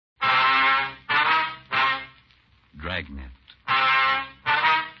Dragnet.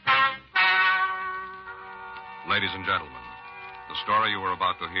 Ladies and gentlemen, the story you are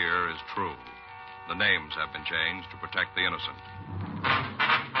about to hear is true. The names have been changed to protect the innocent.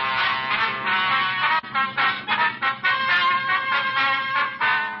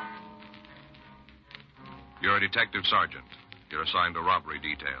 You're a detective sergeant. You're assigned to robbery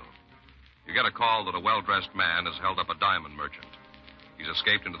detail. You get a call that a well-dressed man has held up a diamond merchant. He's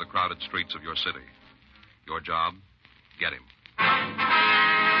escaped into the crowded streets of your city. Your job? Get him.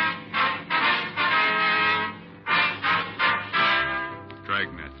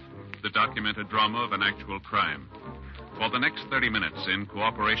 Dragnet, the documented drama of an actual crime. For the next 30 minutes, in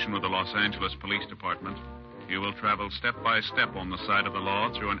cooperation with the Los Angeles Police Department, you will travel step by step on the side of the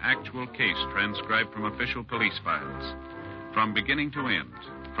law through an actual case transcribed from official police files. From beginning to end,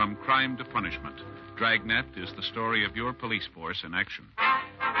 from crime to punishment, Dragnet is the story of your police force in action.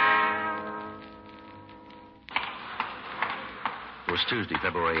 It was Tuesday,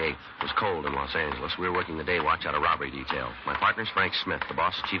 February 8th. It was cold in Los Angeles. We were working the day watch out of robbery detail. My partner's Frank Smith. The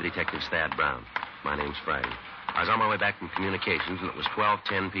boss is Chief Detective Thad Brown. My name's Friday. I was on my way back from communications, and it was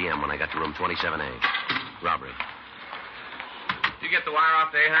 12:10 p.m. when I got to room 27A. Robbery. Did you get the wire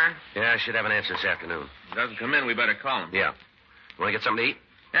off to Ahern? Yeah, I should have an answer this afternoon. If he doesn't come in, we better call him. Yeah. Want to get something to eat?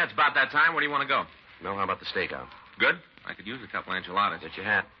 Yeah, it's about that time. Where do you want to go? No, how about the stakeout? Good. I could use a couple enchiladas. Get your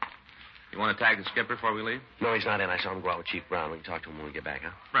hat. You want to tag the skipper before we leave? No, he's not in. I saw him go out with Chief Brown. We can talk to him when we get back,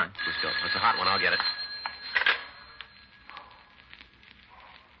 huh? Right. Let's go. That's a hot one. I'll get it.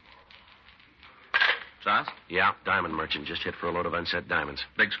 Sauce? Yeah, diamond merchant just hit for a load of unset diamonds.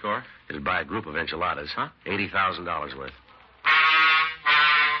 Big score? It'll buy a group of enchiladas. Huh? $80,000 worth.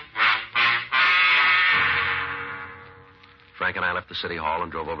 Frank and I left the city hall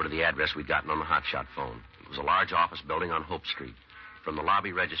and drove over to the address we'd gotten on the hotshot phone. It was a large office building on Hope Street. From the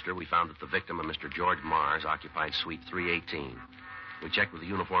lobby register, we found that the victim, a Mr. George Mars, occupied suite 318. We checked with the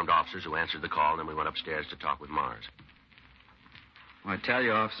uniformed officers who answered the call, and then we went upstairs to talk with Mars. Well, I tell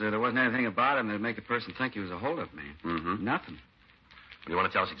you, officer, there wasn't anything about him that'd make a person think he was a hold-up man. Mm-hmm. Nothing. You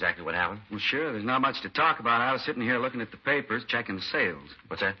want to tell us exactly what happened? Well, sure. There's not much to talk about. I was sitting here looking at the papers, checking the sales.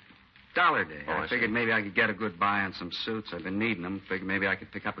 What's that? Dollar Day. Oh, I figured maybe I could get a good buy on some suits. I've been needing them. Figured maybe I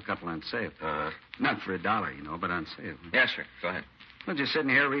could pick up a couple on sale. Not for $1, you know, but on sale. Yes, sir. Go ahead. Well, just sitting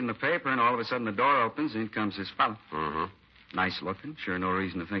here reading the paper, and all of a sudden the door opens, and in comes this fellow. Mm-hmm. Nice looking. Sure no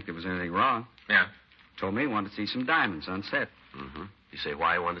reason to think there was anything wrong. Yeah. Told me he wanted to see some diamonds on set. Mm-hmm. You say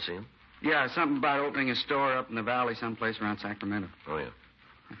why you wanted to see him? Yeah, something about opening a store up in the valley someplace around Sacramento. Oh, yeah.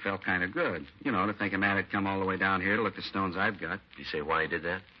 I felt kind of good, you know, to think a man had come all the way down here to look at the stones I've got. You say why he did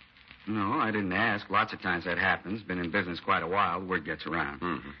that? No, I didn't ask. Lots of times that happens. Been in business quite a while. Word gets around.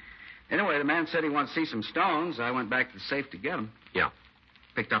 Mm-hmm. Anyway, the man said he wanted to see some stones. I went back to the safe to get them. Yeah.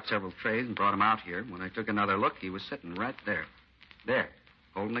 Picked up several trays and brought them out here. When I took another look, he was sitting right there. There,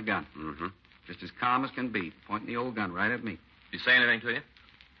 holding a gun. Mm-hmm. Just as calm as can be, pointing the old gun right at me. Did he say anything to you?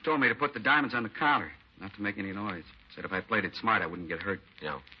 Told me to put the diamonds on the counter, not to make any noise. Said if I played it smart, I wouldn't get hurt.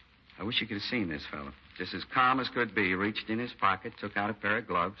 Yeah. I wish you could have seen this fellow. Just as calm as could be, reached in his pocket, took out a pair of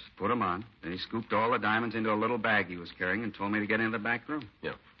gloves, put them on. Then he scooped all the diamonds into a little bag he was carrying and told me to get into the back room.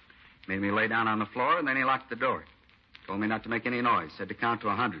 Yeah. Made me lay down on the floor, and then he locked the door. Told me not to make any noise. Said to count to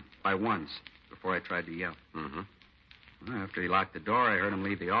 100 by ones before I tried to yell. Mm-hmm. Well, after he locked the door, I heard him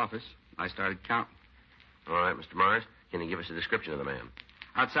leave the office. I started counting. All right, Mr. Mars, can you give us a description of the man?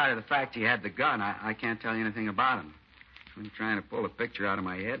 Outside of the fact he had the gun, I can't tell you anything about him. I'm trying to pull a picture out of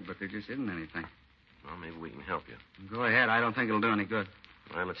my head, but there just isn't anything. Well, maybe we can help you. Go ahead. I don't think it'll do any good.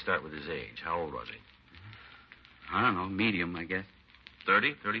 All right, let's start with his age. How old was he? I don't know. Medium, I guess.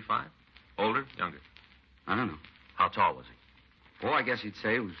 30, 35? Older, younger? I don't know. How tall was he? Oh, I guess you'd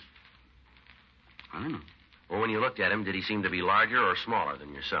say he was... I don't know. Well, when you looked at him, did he seem to be larger or smaller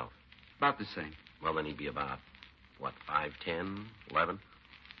than yourself? About the same. Well, then he'd be about, 5'10", 11?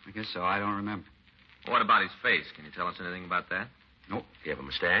 I guess so. I don't remember. What about his face? Can you tell us anything about that? Nope. Do you have a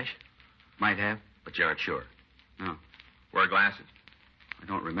mustache? Might have. But you aren't sure. No. Wear glasses? I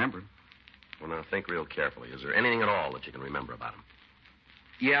don't remember. Well, now, think real carefully. Is there anything at all that you can remember about him?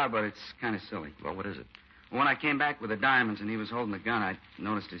 Yeah, but it's kind of silly. Well, what is it? When I came back with the diamonds and he was holding the gun, I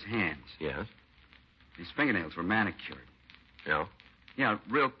noticed his hands. Yes? His fingernails were manicured. Yeah? Yeah,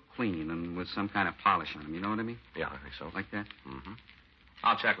 real clean and with some kind of polish on them. You know what I mean? Yeah, I think so. Like that? Mm-hmm.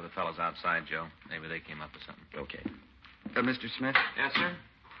 I'll check with the fellows outside, Joe. Maybe they came up with something. Okay. Mr. Smith? Yes, sir?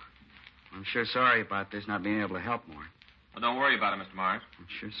 I'm sure sorry about this, not being able to help more. Well, don't worry about it, Mr. Mars. I'm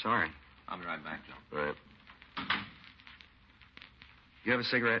sure sorry. I'll be right back, Joe. All right. You have a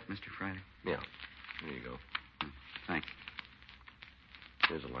cigarette, Mr. Friday? Yeah. Here you go. Thanks.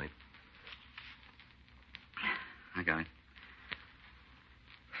 Here's a light. I got it.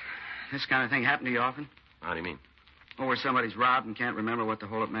 This kind of thing happen to you often? How do you mean? Oh, where somebody's robbed and can't remember what the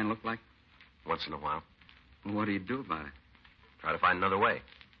hold-up man looked like? Once in a while. Well, what do you do about it? Try to find another way.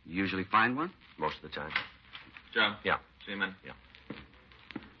 You usually find one? Most of the time. Joe? Yeah. See him in? Yeah.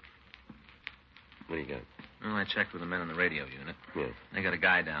 What do you got? Well, I checked with the men in the radio unit. Yeah. They got a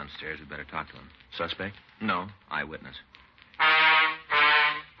guy downstairs. We better talk to him. Suspect? No, eyewitness.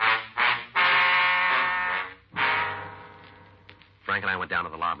 Frank and I went down to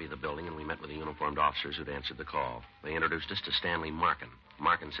the lobby of the building, and we met with the uniformed officers who'd answered the call. They introduced us to Stanley Markin.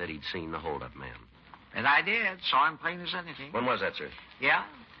 Markin said he'd seen the hold-up man. And I did. Saw him plain as anything. When was that, sir? Yeah?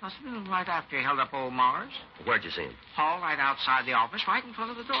 Must have been right after he held up old Mars. Where'd you see him? Hall right outside the office, right in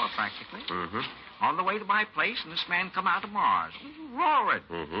front of the door, practically. Mm-hmm. On the way to my place, and this man come out of Mars. Roaring.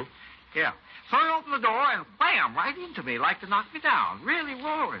 Mm-hmm. Yeah. So he opened the door and wham, right into me, like to knock me down. Really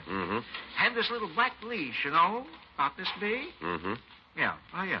roaring. Mm-hmm. Had this little black leash, you know, about this big. Mm-hmm. Yeah.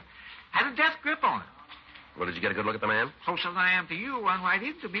 Oh, yeah. Had a death grip on it. Well, did you get a good look at the man? Closer than I am to you, run right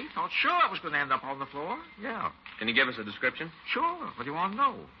into me. Thought sure I was going to end up on the floor. Yeah. Can you give us a description? Sure. What do you want to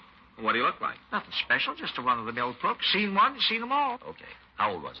know? What do you look like? Nothing special, just a run-of-the-mill crook. Seen one, seen them all. Okay.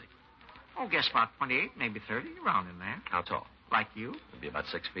 How old was he? Oh, guess about 28, maybe 30, around in there. How tall? Like you. Would be about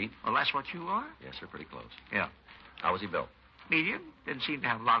 6 feet. Well, that's what you are? Yes, sir, pretty close. Yeah. How was he built? Medium. Didn't seem to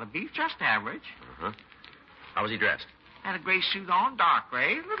have a lot of beef, just average. Uh-huh. How was he dressed? Had a gray suit on, dark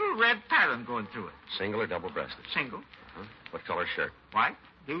gray, little red pattern going through it. Single or double-breasted? Single. Uh-huh. What color shirt? White,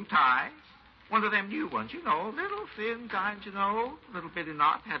 blue tie. One of them new ones, you know, little thin kinds, you know, little bitty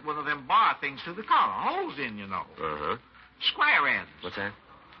knot. Had one of them bar things through the collar, holes in, you know. Uh-huh. Square ends. What's that?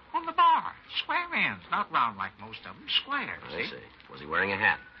 On the bar. Square ends, not round like most of them. Square, I see. Was he wearing a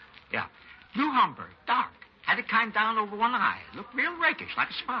hat? Yeah. Blue Humber, dark. Had it kind down over one eye. Looked real rakish, like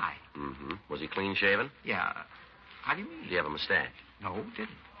a spy. Mm-hmm. Was he clean-shaven? Yeah. How do you mean? Did he have a mustache? No,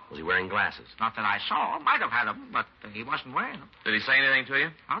 didn't. Was he wearing glasses? Not that I saw. Might have had them, but he wasn't wearing them. Did he say anything to you?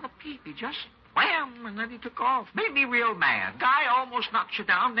 Not a peep. He just wham, and then he took off. Made me real mad. Guy almost knocks you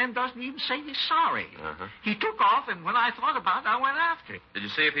down, then doesn't even say he's sorry. Uh-huh. He took off, and when I thought about it, I went after him. Did you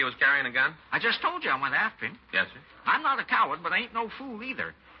see if he was carrying a gun? I just told you I went after him. Yes, sir. I'm not a coward, but I ain't no fool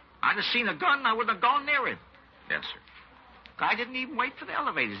either. I'd have seen a gun, I wouldn't have gone near him. Yes, sir. Guy didn't even wait for the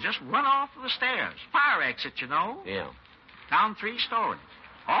elevators. Just run off to the stairs. Fire exit, you know. Yeah. Down 3 stories.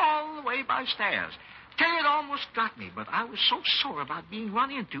 All the way by stairs. Tell you, it almost got me, but I was so sore about being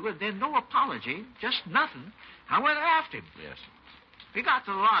run into, and then no apology, just nothing. I went after him. Yes. We got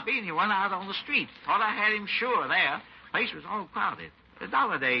to the lobby, and he went out on the street. Thought I had him sure there. Place was all crowded. It's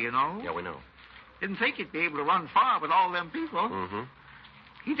holiday, you know. Yeah, we know. Didn't think he'd be able to run far with all them people. Mm-hmm.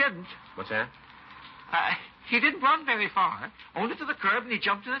 He didn't. What's that? He didn't run very far. Only to the curb, and he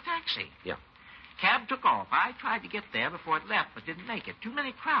jumped in a taxi. Yeah. Cab took off. I tried to get there before it left, but didn't make it. Too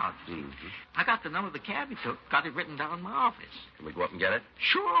many crowds. Mm-hmm. I got the number of the cab he took, got it written down in my office. Can we go up and get it?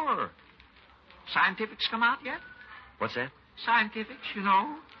 Sure. Scientifics come out yet? What's that? Scientifics, you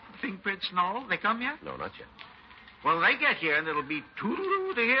know, fingerprints and all. They come yet? No, not yet. Well, they get here, and it'll be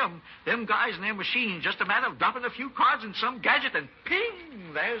toodaloo to him. Them guys and their machines, just a matter of dropping a few cards in some gadget, and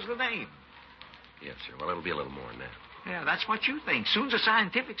ping, there's the name. Yes, sir. Well, it'll be a little more than that. Yeah, that's what you think. Soon as the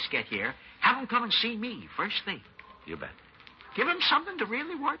scientifics get here, have them come and see me first thing. You bet. Give them something to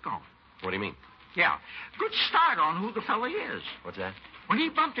really work on. What do you mean? Yeah, good start on who the fella is. What's that? When he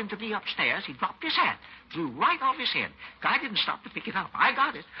bumped into me upstairs, he dropped his hat, blew right off his head. Guy didn't stop to pick it up. I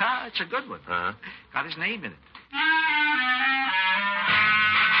got it. It's a good one. Uh-huh. Got his name in it.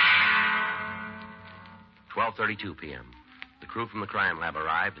 12:32 p.m. The crew from the crime lab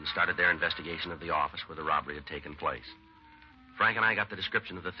arrived and started their investigation of the office where the robbery had taken place. Frank and I got the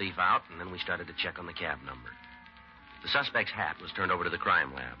description of the thief out, and then we started to check on the cab number. The suspect's hat was turned over to the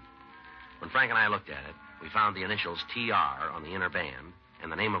crime lab. When Frank and I looked at it, we found the initials TR on the inner band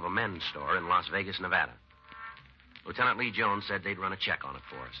and the name of a men's store in Las Vegas, Nevada. Lieutenant Lee Jones said they'd run a check on it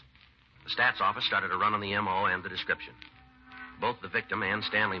for us. The stats office started a run on the M.O. and the description. Both the victim and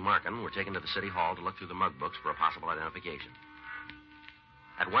Stanley Markin were taken to the city hall to look through the mug books for a possible identification.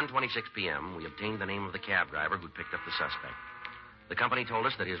 At 1:26 p.m., we obtained the name of the cab driver who'd picked up the suspect. The company told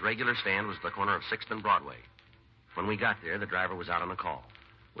us that his regular stand was at the corner of 6th and Broadway. When we got there, the driver was out on a call.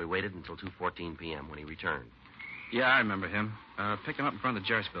 We waited until 2:14 p.m. when he returned. Yeah, I remember him. Picked him up in front of the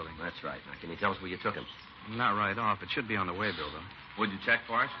Jerris building. That's right. Now, can you tell us where you took him? Not right off. It should be on the way bill, though. Would you check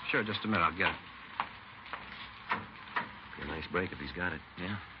for us? Sure, just a minute. I'll get it. Be a nice break if he's got it.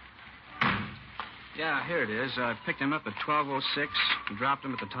 Yeah. Yeah, here it is. I picked him up at 12:06 and dropped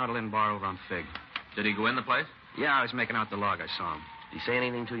him at the Toddle Inn bar over on Fig. Did he go in the place? Yeah, I was making out the log. I saw him. Did he say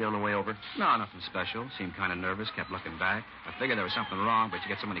anything to you on the way over? No, nothing special. Seemed kind of nervous, kept looking back. I figured there was something wrong, but you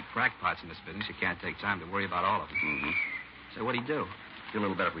get so many crackpots in this business, you can't take time to worry about all of them. Mm-hmm. So what'd he do? Feel a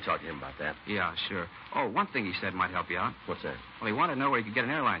little better if we talk to him about that. Yeah, sure. Oh, one thing he said might help you out. What's that? Well, he wanted to know where he could get an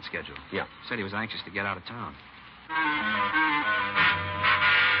airline schedule. Yeah. Said he was anxious to get out of town.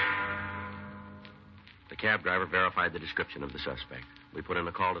 The cab driver verified the description of the suspect. We put in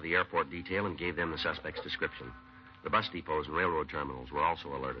a call to the airport detail and gave them the suspect's description. The bus depots and railroad terminals were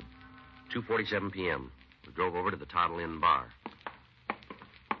also alerted. 2:47 p.m. We drove over to the Toddle Inn bar.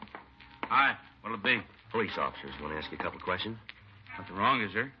 Hi. What'll it be? Police officers. Want to ask you a couple of questions? Nothing wrong,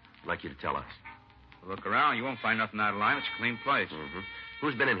 is there? I'd like you to tell us. Look around. You won't find nothing out of line. It's a clean place. Mm-hmm.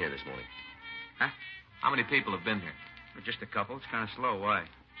 Who's been in here this morning? Huh? How many people have been here? Just a couple. It's kind of slow. Why?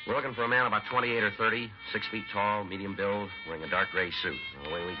 We're looking for a man about 28 or 30, 6 feet tall, medium build, wearing a dark gray suit. Now,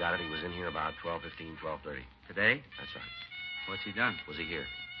 the way we got it, he was in here about 12:15, 12:30. Today? That's right. What's he done? Was he here?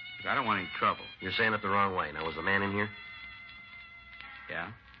 I don't want any trouble. You're saying it the wrong way. Now, was the man in here?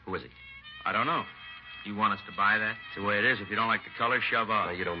 Yeah? Who is he? I don't know. You want us to buy that? It's the way it is. If you don't like the color, shove off.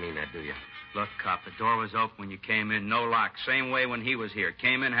 No, you don't mean that, do you? Look, cop, the door was open when you came in. No lock. Same way when he was here.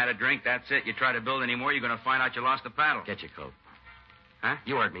 Came in, had a drink, that's it. You try to build any more, you're going to find out you lost the paddle. Get your coat. Huh?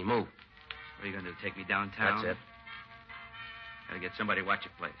 You heard me. Move. What are you going to do, take me downtown? That's it. Got to get somebody to watch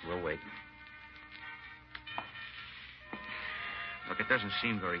your place. We'll wait. Look, it doesn't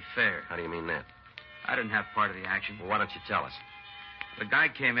seem very fair. How do you mean that? I didn't have part of the action. Well, why don't you tell us? The guy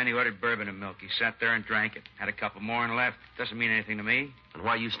came in, he ordered bourbon and milk. He sat there and drank it. Had a couple more and left. Doesn't mean anything to me. And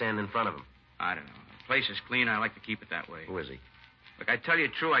why you stand in front of him? I don't know. The place is clean. I like to keep it that way. Who is he? Look, I tell you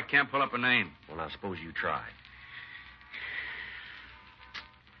true, I can't pull up a name. Well, now, suppose you try.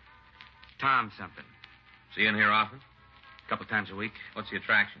 Tom something. Is he in here often? A couple times a week. What's the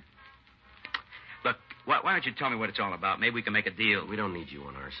attraction? Look, why don't you tell me what it's all about? Maybe we can make a deal. We don't need you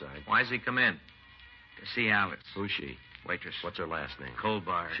on our side. Why's he come in? To see Alice. Who's she? Waitress. What's her last name?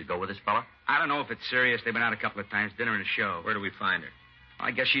 Colbar. She go with this fella? I don't know if it's serious. They've been out a couple of times, dinner and a show. Where do we find her? I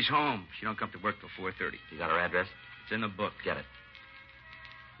guess she's home. She don't come to work till 4:30. You got her address? It's in the book. Get it.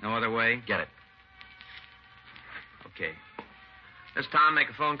 No other way? Get it. Okay. Does Tom make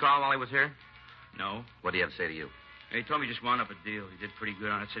a phone call while he was here? No. What do you have to say to you? He told me just wound up a deal. He did pretty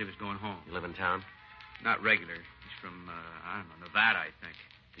good on it. Said he was going home. You live in town? Not regular. He's from, I don't know, Nevada, I think.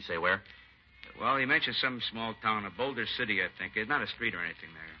 You say where? Well, he mentioned some small town, a Boulder City, I think. It's not a street or anything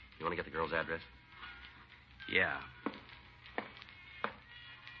there. You want to get the girl's address? Yeah.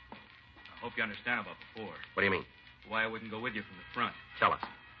 I hope you understand about before. What do you mean? Why I wouldn't go with you from the front. Tell us.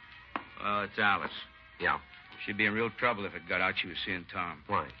 Well, it's Alice. Yeah. She'd be in real trouble if it got out she was seeing Tom.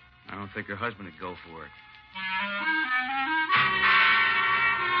 Why? I don't think her husband would go for it.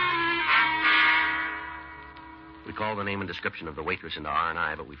 We called the name and description of the waitress into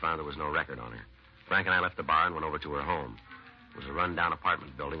R&I, but we found there was no record on her. Frank and I left the bar and went over to her home. It was a run-down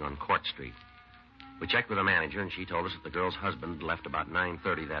apartment building on Court Street. We checked with the manager, and she told us that the girl's husband left about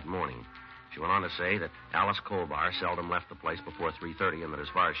 9:30 that morning. She went on to say that Alice Colbar seldom left the place before 3:30, and that as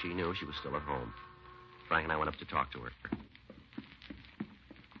far as she knew, she was still at home. Frank and I went up to talk to her.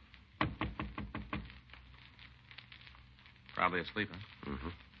 Probably asleep, huh? Mm-hmm.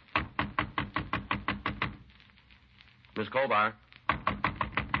 Miss Colbar.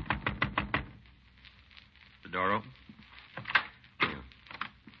 The door open? Yeah.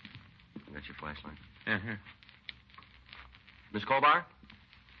 You got your flashlight? Yeah, here. Miss Colbar?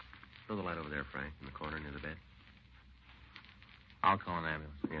 Throw the light over there, Frank, in the corner near the bed. I'll call an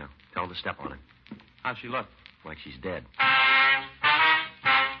ambulance. Yeah. Tell her to step on it. How's she look? Like she's dead.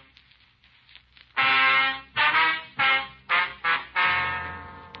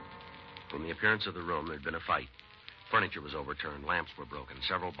 From the appearance of the room, there'd been a fight. Furniture was overturned, lamps were broken,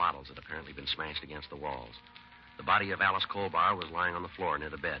 several bottles had apparently been smashed against the walls. The body of Alice Colbar was lying on the floor near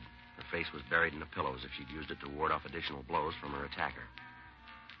the bed. Her face was buried in the pillows as if she'd used it to ward off additional blows from her attacker.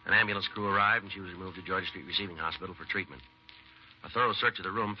 An ambulance crew arrived, and she was removed to Georgia Street Receiving Hospital for treatment. A thorough search of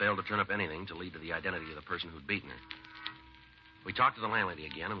the room failed to turn up anything to lead to the identity of the person who'd beaten her. We talked to the landlady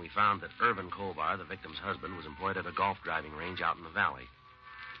again, and we found that Irvin Colbar, the victim's husband, was employed at a golf driving range out in the valley.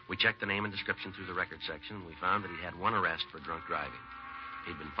 We checked the name and description through the record section, and we found that he'd had one arrest for drunk driving.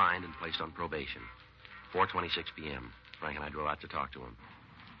 He'd been fined and placed on probation. 4:26 p.m. Frank and I drove out to talk to him.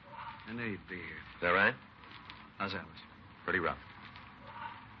 I knew you'd be here. Is that right? How's Alice? Pretty rough.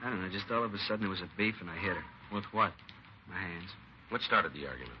 I don't know. Just all of a sudden there was a beef, and I hit her. With what? My hands. What started the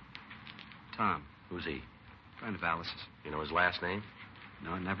argument? Tom. Who's he? Friend of Alice's. You know his last name?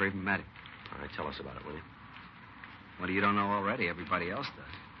 No, I never even met him. All right, tell us about it, will you? What you don't know already, everybody else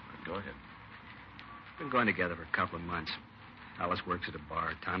does. Go ahead. Been going together for a couple of months. Alice works at a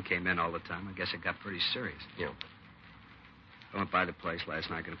bar. Tom came in all the time. I guess it got pretty serious. Yeah. I went by the place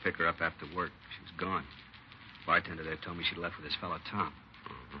last night, going to pick her up after work. She was gone. The bartender there told me she left with this fellow, Tom.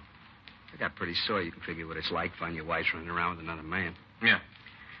 Mm-hmm. I got pretty sore. You can figure what it's like finding your wife running around with another man. Yeah.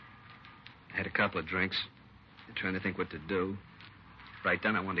 I had a couple of drinks. I'm trying to think what to do. Right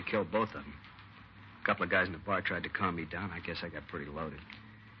then, I wanted to kill both of them. A couple of guys in the bar tried to calm me down. I guess I got pretty loaded.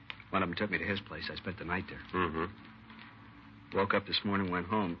 One of them took me to his place. I spent the night there. Mm-hmm. Woke up this morning, went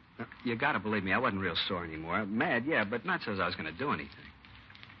home. You gotta believe me, I wasn't real sore anymore. Mad, yeah, but not so I was gonna do anything.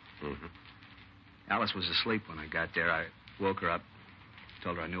 Mm-hmm. Alice was asleep when I got there. I woke her up,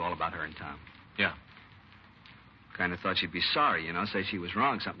 told her I knew all about her and Tom. Yeah. Kind of thought she'd be sorry, say she was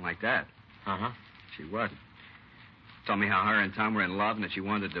wrong, something like that. Uh-huh. She wasn't. Told me how her and Tom were in love and that she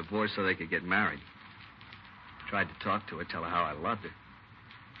wanted a divorce so they could get married. Tried to talk to her, tell her how I loved her.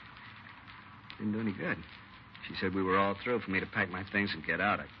 Didn't do any good. She said we were all through for me to pack my things and get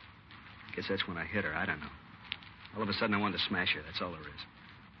out. I guess that's when I hit her. I don't know. All of a sudden, I wanted to smash her. That's all there is.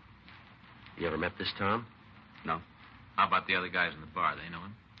 You ever met this Tom? No. How about the other guys in the bar? They know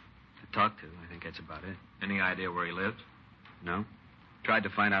him? To talk to, I think that's about it. Any idea where he lives? No. Tried to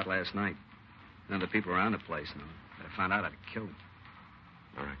find out last night. None of the people around the place know. But I found out I'd killed him.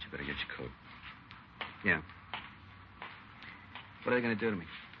 All right, you better get your coat. Yeah. What are they going to do to me?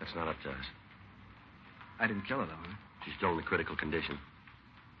 That's not up to us. I didn't kill her, though, huh? She's still in the critical condition.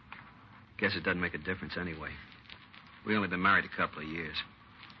 Guess it doesn't make a difference anyway. We only been married a couple of years.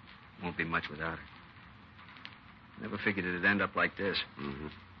 Won't be much without her. Never figured it'd end up like this. Mm-hmm.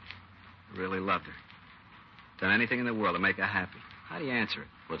 I really loved her. Done anything in the world to make her happy. How do you answer it?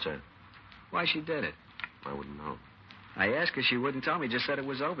 What's that? Why she did it. I wouldn't know. I asked her. She wouldn't tell me. Just said it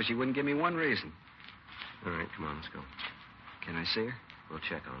was over. She wouldn't give me one reason. All right, come on, let's go. Can I see her? We'll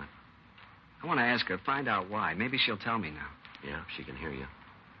check on it. I want to ask her, find out why. Maybe she'll tell me now. Yeah, she can hear you.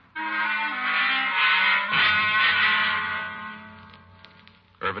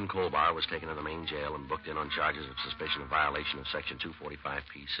 Irvin Colbar was taken to the main jail and booked in on charges of suspicion of violation of Section 245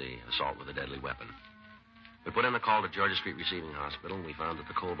 PC, assault with a deadly weapon. We put in a call to Georgia Street Receiving Hospital, and we found that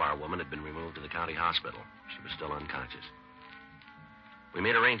the Colbar woman had been removed to the county hospital. She was still unconscious. We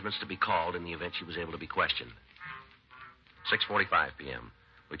made arrangements to be called in the event she was able to be questioned. 6:45 p.m.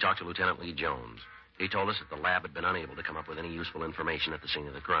 We talked to Lieutenant Lee Jones. He told us that the lab had been unable to come up with any useful information at the scene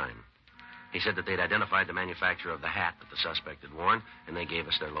of the crime. He said that they'd identified the manufacturer of the hat that the suspect had worn, and they gave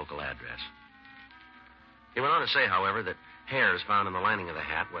us their local address. He went on to say, however, that hairs found in the lining of the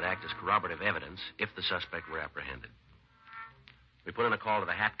hat would act as corroborative evidence if the suspect were apprehended. We put in a call to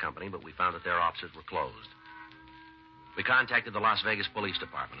the hat company, but we found that their offices were closed. We contacted the Las Vegas Police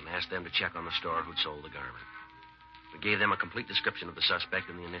Department and asked them to check on the store who'd sold the garment. We gave them a complete description of the suspect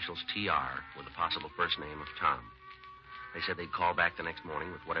and the initials TR with the possible first name of Tom. They said they'd call back the next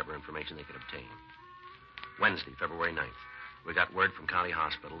morning with whatever information they could obtain. Wednesday, February 9th, we got word from County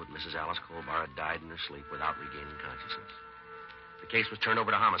Hospital that Mrs. Alice Colbar had died in her sleep without regaining consciousness. The case was turned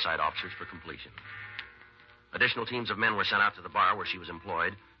over to homicide officers for completion. Additional teams of men were sent out to the bar where she was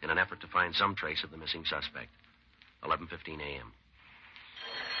employed in an effort to find some trace of the missing suspect. 11:15 a.m.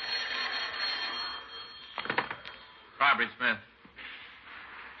 Barbara Smith.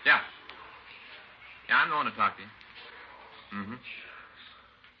 Yeah. Yeah, I'm the one to talk to you. Mm-hmm.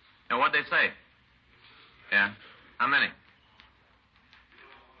 Now, what'd they say? Yeah. How many?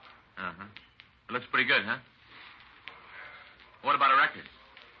 Uh-huh. It looks pretty good, huh? What about a record?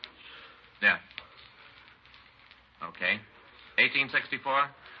 Yeah. Okay. 1864?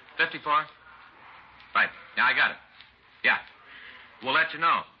 54? Right. Yeah, I got it. Yeah. We'll let you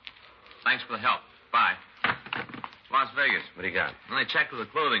know. Thanks for the help. Bye. Las Vegas. What do you got? Well, they checked with the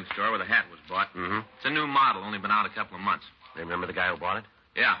clothing store where the hat was bought. Mm-hmm. It's a new model, only been out a couple of months. They remember the guy who bought it?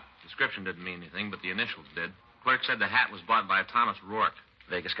 Yeah. Description didn't mean anything, but the initials did. Clerk said the hat was bought by Thomas Rourke.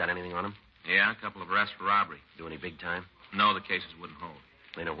 Vegas got anything on him? Yeah, a couple of arrests for robbery. Do any big time? No, the cases wouldn't hold.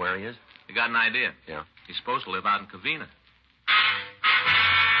 They know where he is? They got an idea. Yeah. He's supposed to live out in Covina.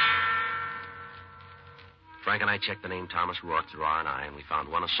 Frank and I checked the name Thomas Rourke through R&I, and we found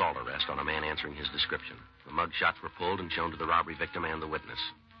one assault arrest on a man answering his description. The mug shots were pulled and shown to the robbery victim and the witness.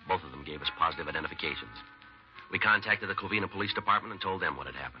 Both of them gave us positive identifications. We contacted the Covina Police Department and told them what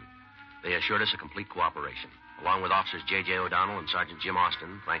had happened. They assured us a complete cooperation. Along with Officers J.J. O'Donnell and Sergeant Jim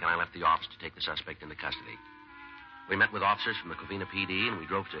Austin, Frank and I left the office to take the suspect into custody. We met with officers from the Covina PD, and we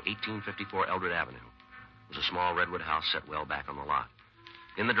drove to 1854 Eldred Avenue. It was a small redwood house set well back on the lot.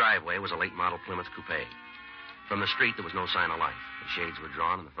 In the driveway was a late-model Plymouth coupe. From the street, there was no sign of life. The shades were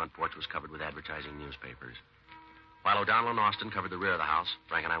drawn, and the front porch was covered with advertising newspapers. While O'Donnell and Austin covered the rear of the house,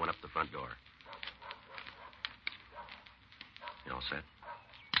 Frank and I went up the front door. You all set?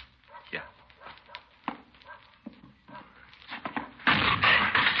 Yeah.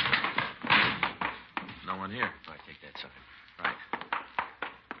 No one here. All right, take that side. Right.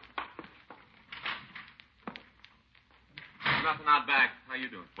 Nothing out back. How you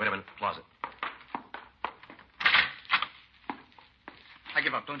doing? Wait a minute. Closet. I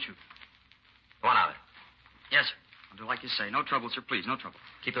give up, don't you? Go on out of there. Yes, sir. I'll do like you say. No trouble, sir, please. No trouble.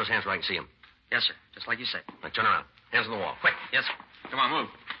 Keep those hands where I can see them. Yes, sir. Just like you say. Now, turn around. Hands on the wall. Quick. Yes, sir. Come on, move.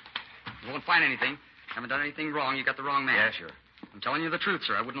 You won't find anything. Haven't done anything wrong. You got the wrong man. Yeah, sure. I'm telling you the truth,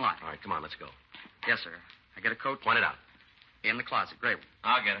 sir. I wouldn't lie. All right, come on. Let's go. Yes, sir. I get a coat. Point it out. In the closet. Great one.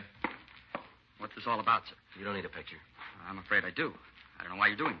 I'll get it. What's this all about, sir? You don't need a picture. I'm afraid I do. I don't know why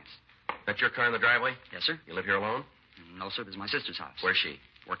you're doing this. That's your car in the driveway? Yes, sir. You live here alone? No, sir. This is my sister's house. Where's she?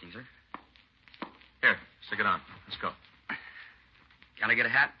 Working, sir. Here, stick it on. Let's go. Can I get a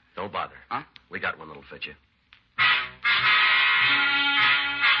hat? Don't bother. Huh? We got one that'll fit you.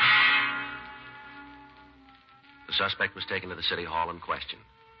 The suspect was taken to the city hall and questioned.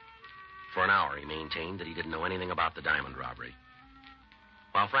 For an hour, he maintained that he didn't know anything about the diamond robbery.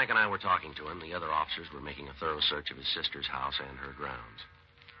 While Frank and I were talking to him, the other officers were making a thorough search of his sister's house and her grounds.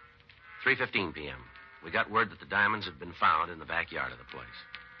 3:15 p.m. We got word that the diamonds had been found in the backyard of the place.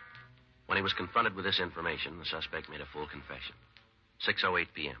 When he was confronted with this information, the suspect made a full confession.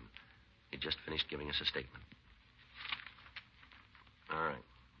 6:08 p.m. He'd just finished giving us a statement. All right.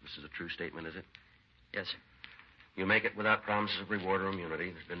 This is a true statement, is it? Yes, sir. You make it without promises of reward or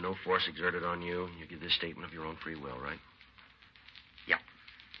immunity. There's been no force exerted on you. You give this statement of your own free will, right? Yeah.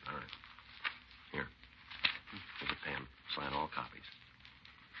 All right. Here. Here's a pen. Sign all copies.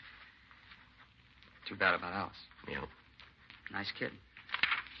 Too bad about Alice. Yeah. Nice kid.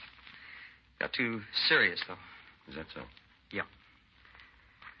 Got too serious, though. Is that so? Yeah.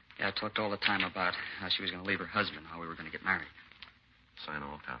 Yeah, I talked all the time about how she was going to leave her husband, how we were going to get married. Sign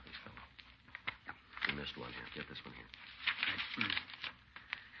all copies, fellow. Yeah. You missed one here. Get this one here.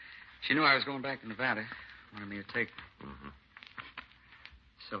 She knew I was going back to Nevada. Wanted me to take her. Mm-hmm.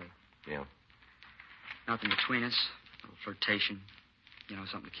 Silly. Yeah. Nothing between us. A little flirtation. You know,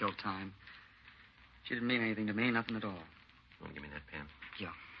 something to kill time. She didn't mean anything to me, nothing at all. You want to give me that pen?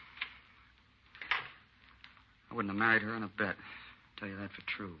 Yeah. I wouldn't have married her on a bet. Tell you that for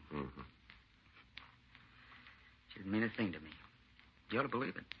true. Mm-hmm. She didn't mean a thing to me. You ought to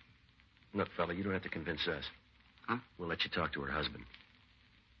believe it. Look, fella, you don't have to convince us. Huh? We'll let you talk to her husband.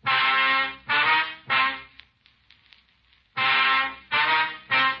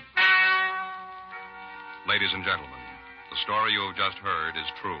 Ladies and gentlemen, the story you have just heard is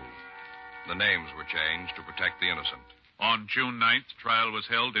true. The names were changed to protect the innocent. On June 9th, trial was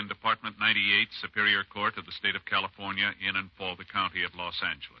held in Department 98, Superior Court of the State of California, in and for the County of Los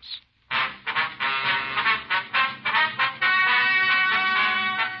Angeles.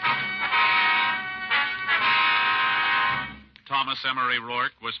 Thomas Emery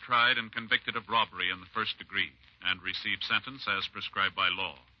Rourke was tried and convicted of robbery in the first degree and received sentence as prescribed by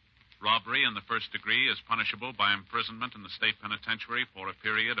law. Robbery in the first degree is punishable by imprisonment in the state penitentiary for a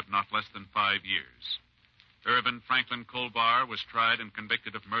period of not less than 5 years. Irvin Franklin Colbar was tried and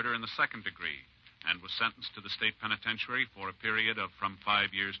convicted of murder in the second degree and was sentenced to the state penitentiary for a period of from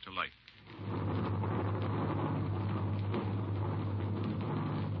 5 years to life.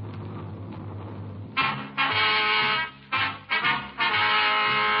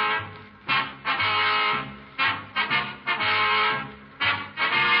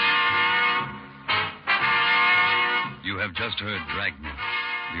 You have just heard Dragnet,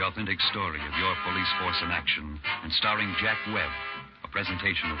 the authentic story of your police force in action, and starring Jack Webb, a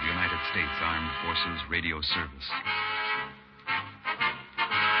presentation of the United States Armed Forces Radio Service.